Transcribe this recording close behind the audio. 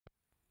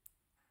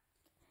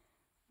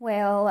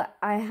Well,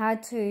 I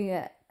had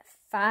to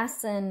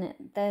fasten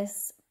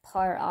this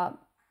part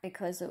up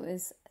because it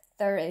was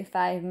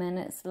 35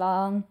 minutes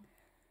long.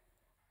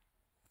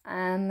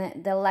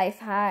 The life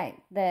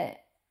hack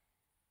that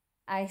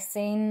I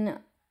seen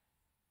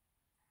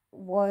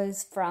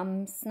was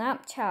from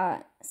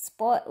Snapchat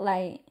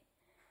Spotlight,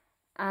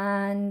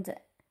 and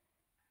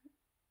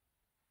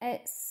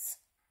it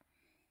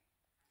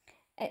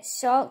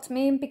shocked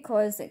me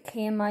because it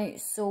came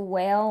out so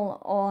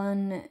well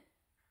on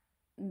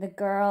the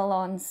girl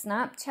on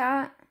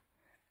Snapchat.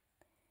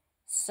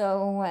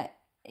 So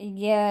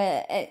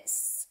yeah,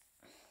 it's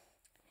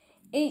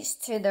each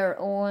to their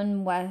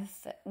own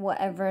with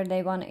whatever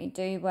they want to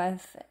do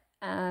with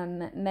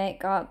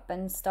makeup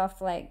and stuff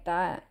like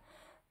that.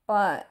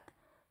 But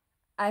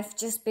I've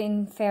just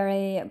been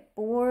very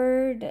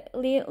bored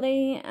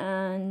lately,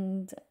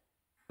 and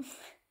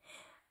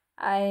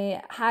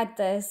I had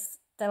this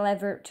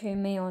delivered to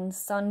me on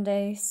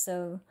Sunday,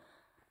 so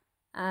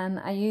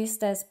I used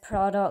this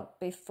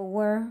product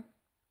before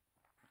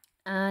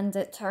and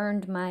it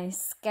turned my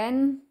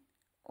skin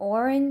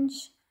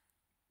orange.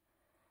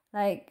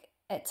 Like,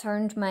 it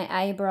turned my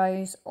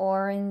eyebrows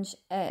orange.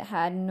 It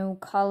had no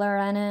colour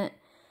in it.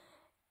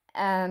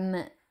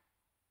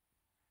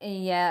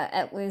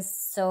 Yeah, it was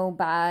so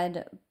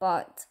bad,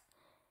 but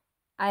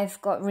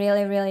I've got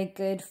really, really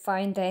good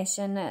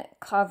foundation. It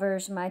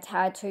covers my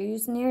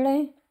tattoos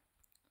nearly.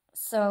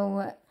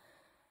 So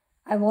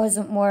I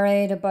wasn't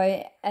worried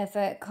about if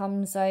it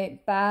comes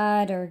out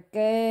bad or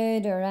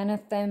good or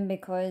anything,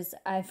 because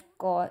I've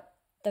got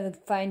the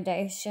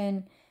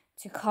foundation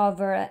to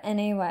cover it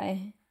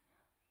anyway.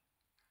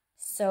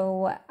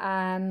 So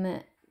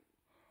I'm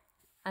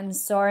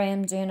sorry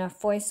I'm doing a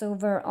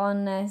voiceover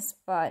on this,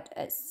 but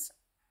it's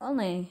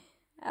only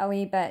a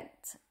wee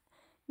bit,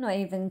 not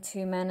even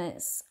 2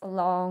 minutes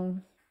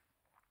long.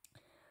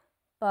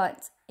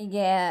 But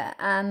yeah,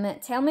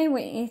 tell me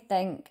what you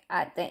think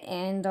at the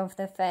end of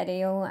the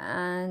video.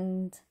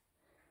 And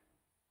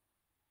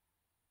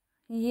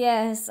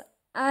yes,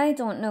 I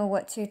don't know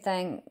what to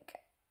think.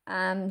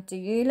 Do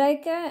you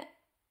like it?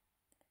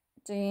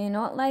 Do you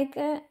not like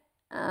it?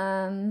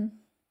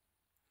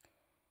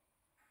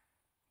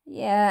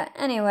 Yeah,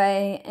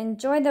 anyway,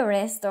 enjoy the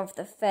rest of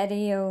the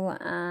video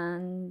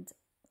and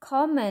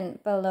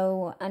comment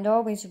below, and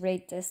always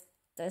read this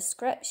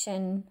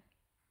description.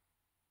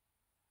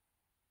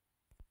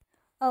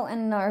 Oh,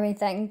 and another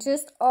thing,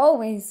 just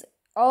always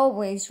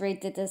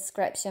read the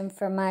description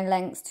for my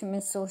links to my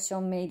social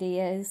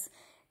medias.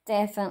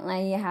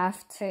 Definitely, you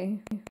have to.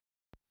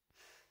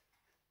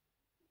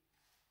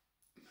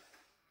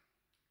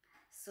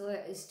 So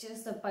it is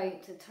just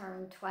about to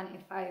turn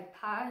 25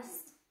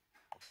 past.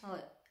 Well,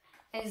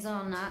 it is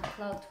on that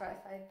clock,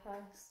 25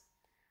 past.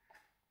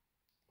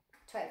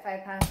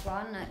 25 past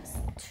 1, it's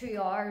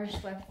 2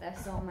 hours with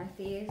this on my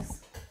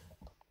face.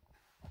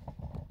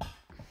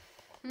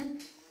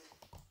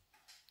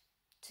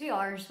 2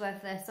 hours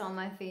with this on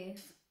my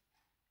face.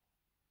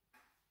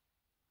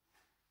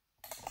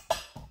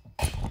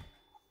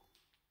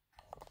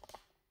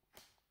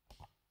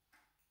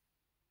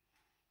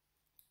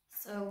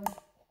 So,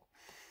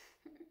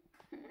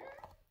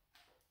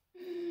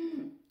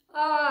 oh,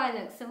 I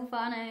look so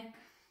funny.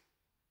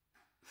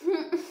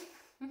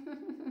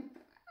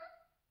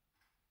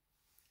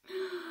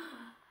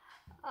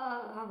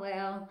 Oh,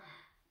 well.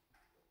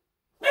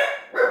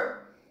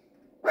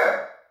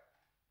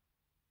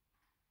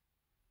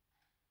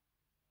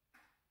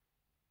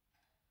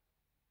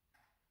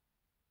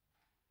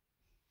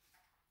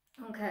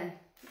 Okay,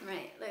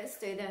 right, let's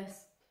do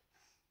this.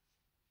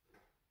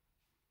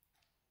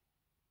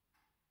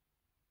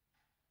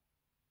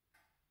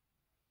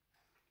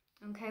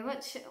 Okay,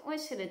 what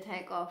should I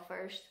take off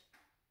first?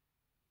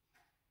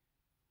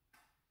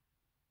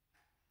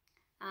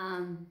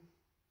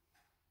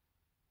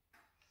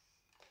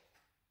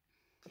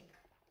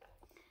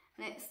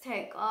 Let's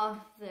take off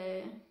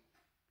the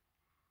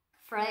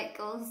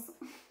freckles.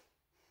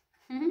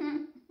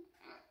 The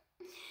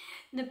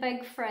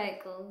big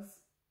freckles.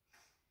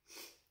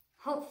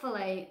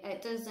 Hopefully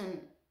it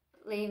doesn't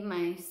leave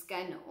my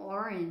skin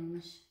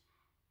orange.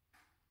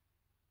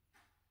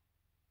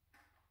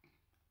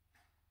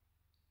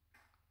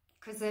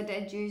 Because I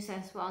did use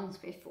this once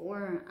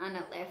before and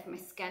it left my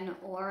skin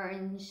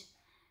orange.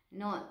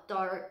 Not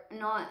dark,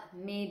 not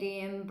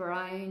medium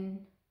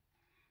brown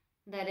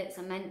that it's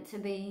meant to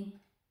be.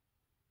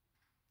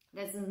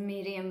 This is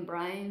medium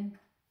brown,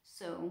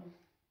 so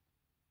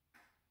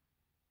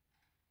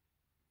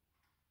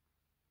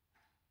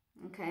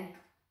okay,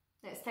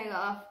 let's take it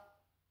off.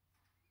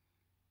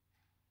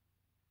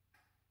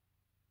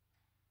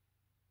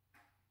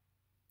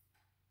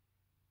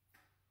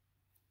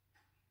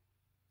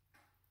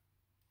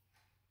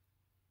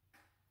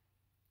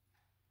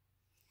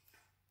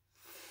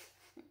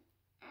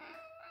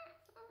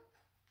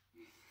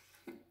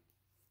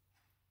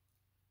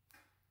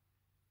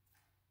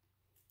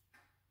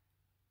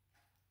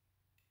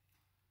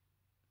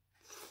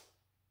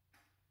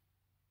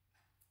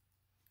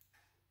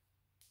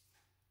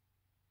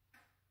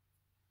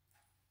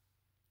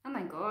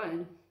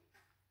 god.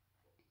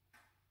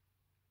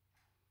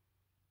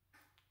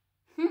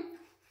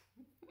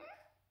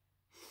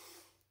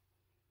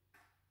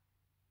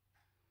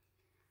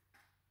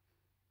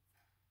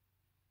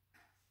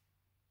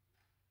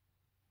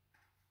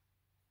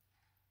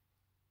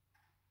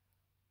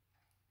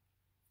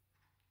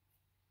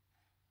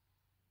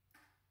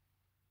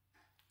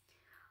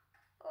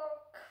 Oh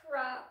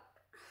crap.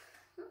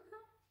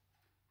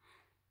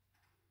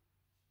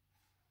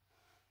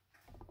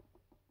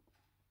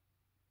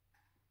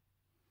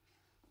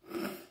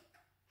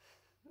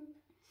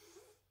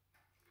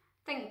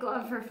 Thank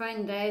God for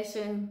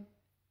foundation.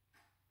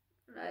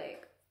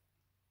 Like,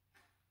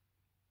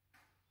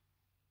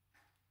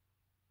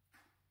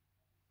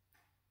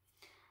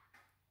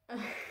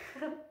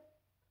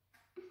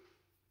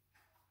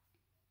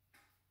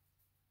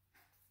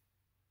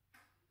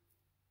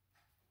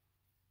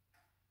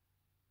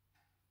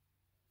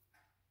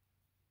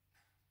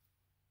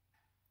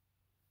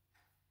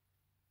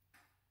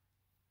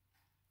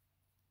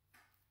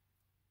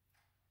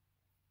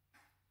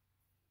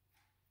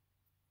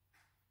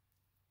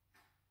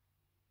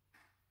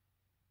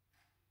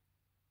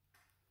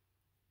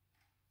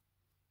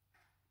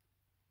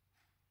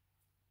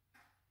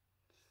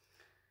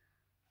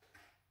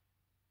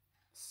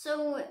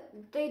 so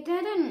they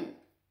didn't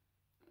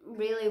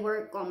really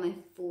work on my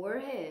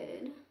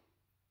forehead,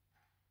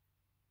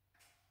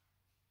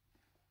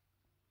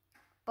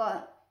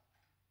 but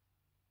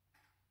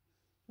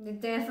they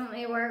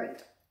definitely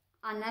worked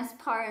on this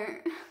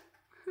part.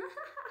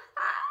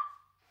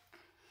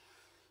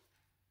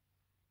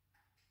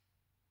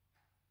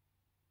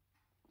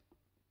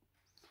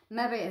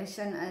 Maybe I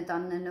shouldn't have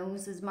done the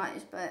nose as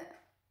much, but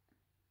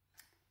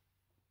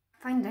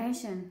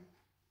foundation,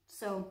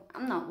 so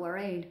I'm not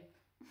worried.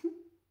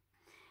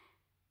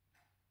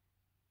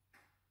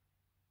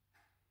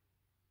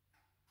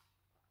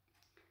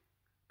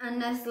 And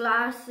this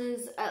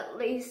lasts at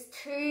least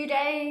 2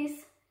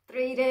 days,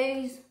 3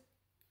 days.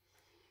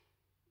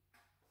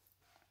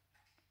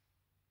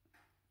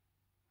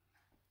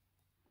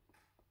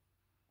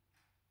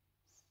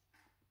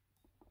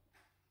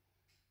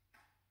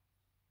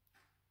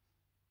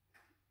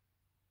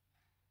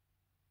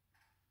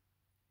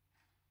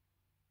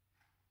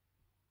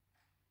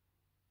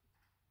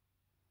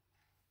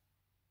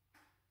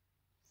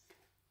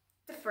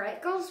 The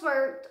freckles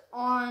worked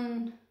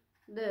on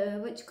the,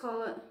 what you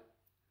call it,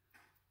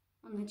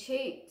 on the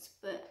cheeks,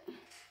 but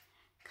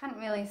can't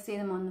really see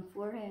them on the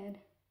forehead.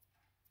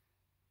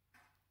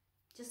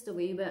 Just a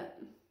wee bit.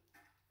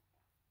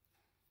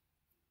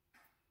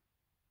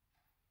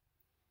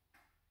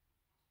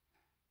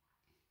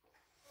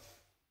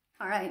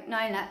 Alright,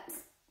 now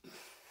lips.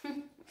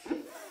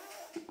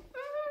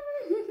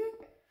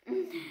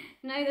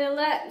 Now the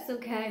lips,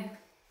 okay.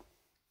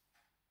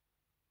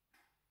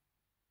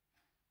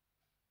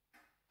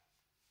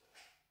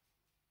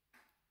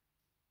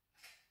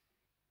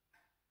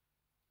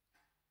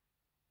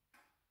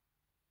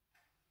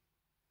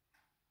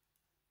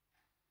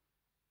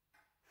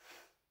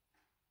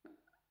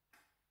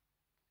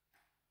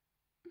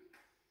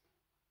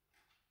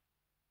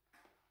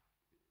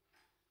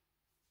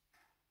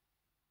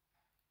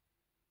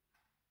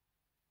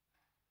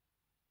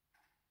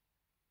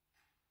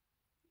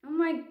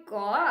 Oh my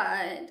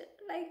god,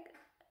 like,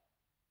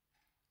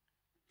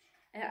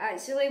 it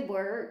actually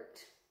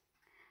worked.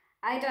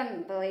 I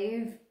didn't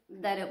believe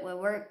that it would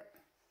work.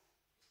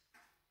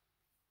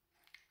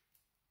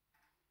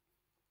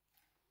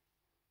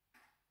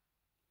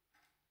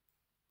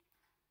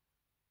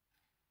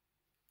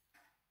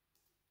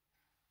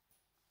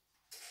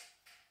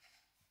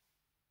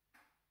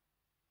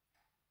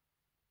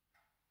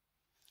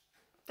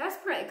 That's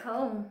pretty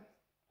cool.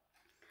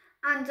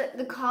 And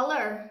the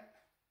colour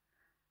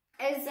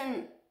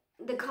isn't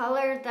the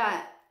colour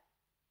that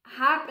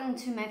happened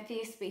to my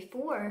face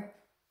before.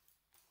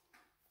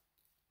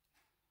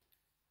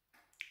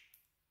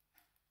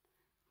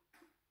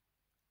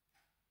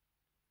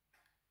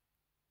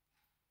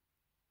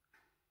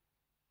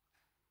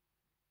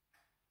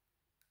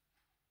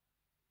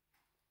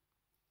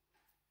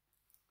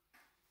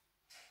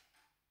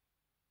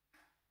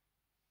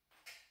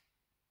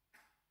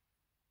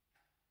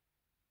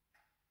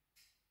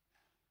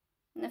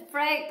 And the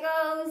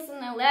freckles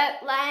and the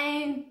lip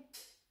line.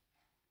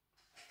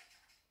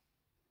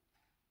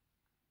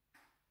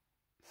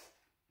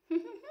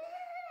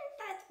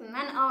 That's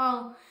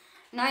mental.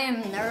 Now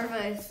I'm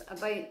nervous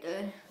about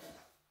the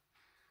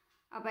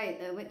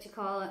what you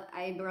call it,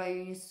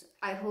 eyebrows.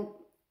 I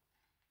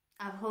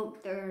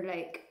hope they're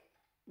like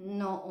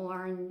not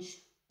orange.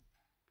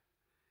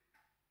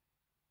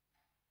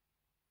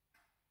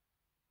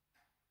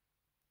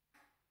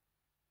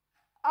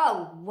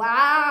 Oh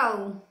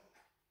wow.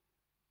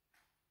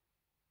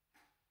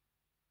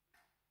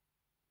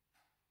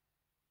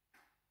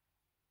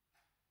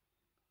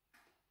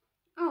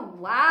 Oh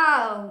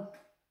wow.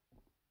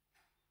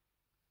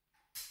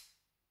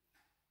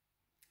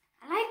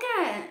 I like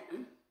it.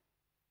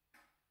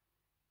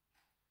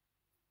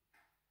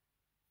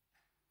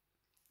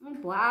 Oh,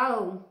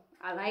 wow.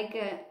 I like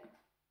it.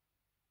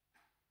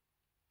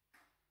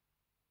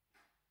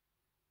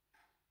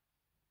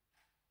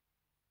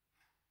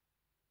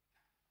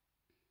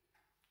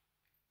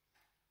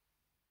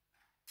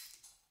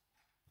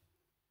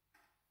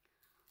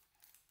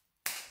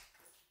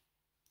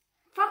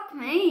 Fuck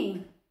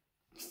me.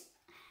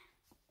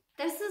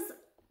 This is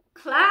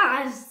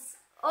class.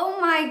 Oh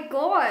my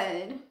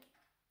god.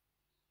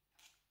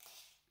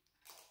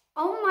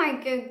 Oh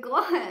my good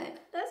god.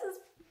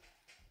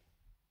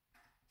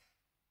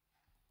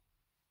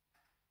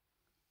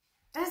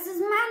 This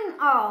is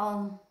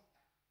mental.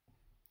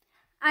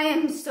 I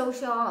am so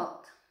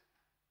shocked.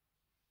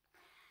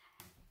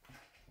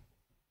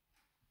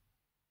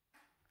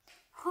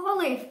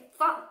 Holy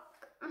fuck.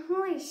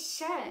 Holy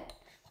shit.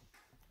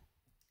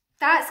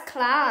 That's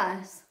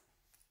class.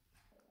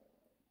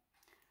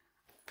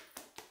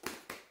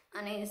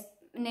 I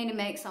need to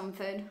make some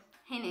food.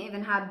 I ain't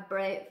even had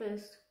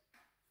breakfast.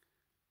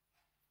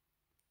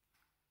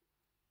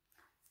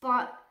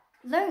 But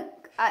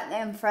look at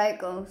them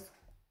Freckles.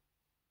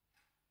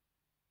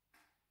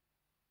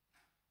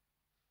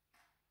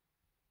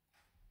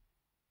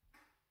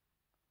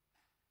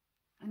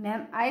 And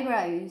them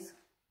eyebrows.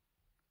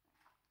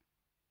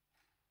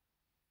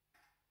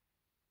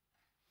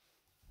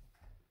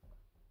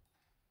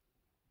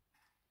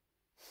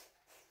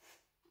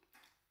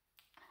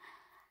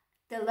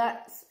 The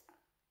lips.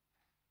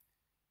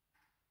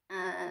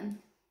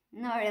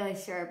 Not really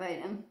sure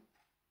about them.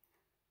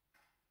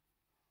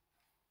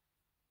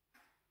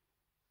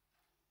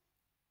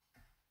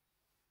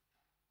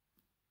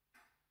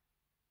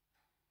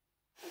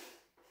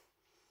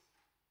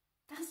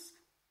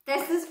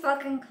 This is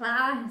fucking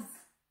class.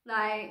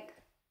 Like,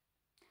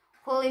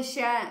 holy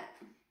shit.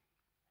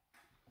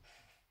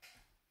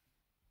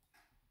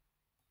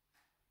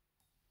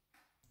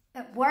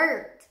 It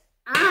worked.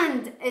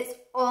 And it's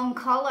on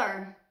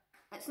colour.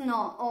 It's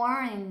not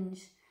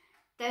orange.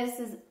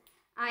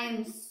 I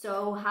am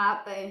so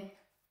happy.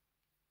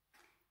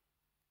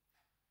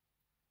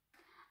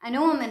 I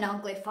know I'm an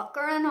ugly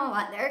fucker and all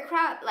that there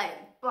crap,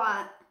 like,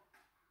 but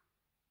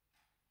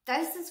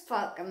this is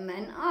fucking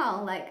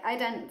mental. Like, I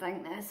didn't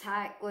think this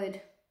hack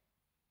would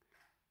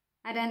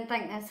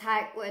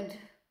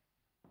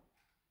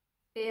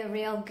be a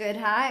real good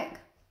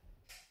hack.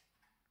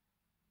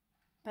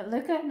 But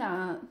look at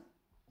that.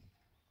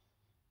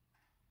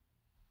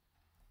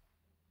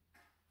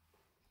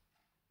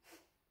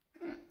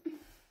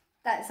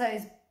 That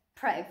sounds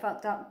pretty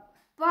fucked up.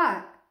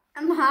 But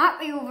I'm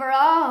happy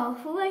overall.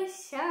 Holy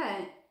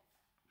shit.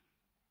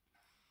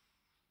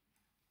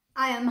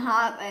 I am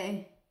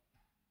happy.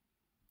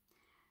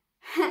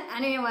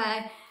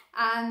 Anyway,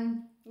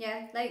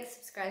 yeah, like,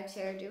 subscribe,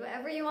 share, do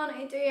whatever you want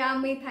to do.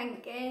 I'm wee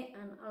Pinky,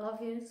 and I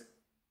love yous.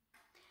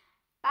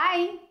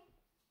 Bye.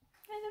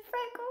 And the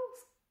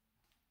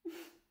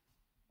Freckles.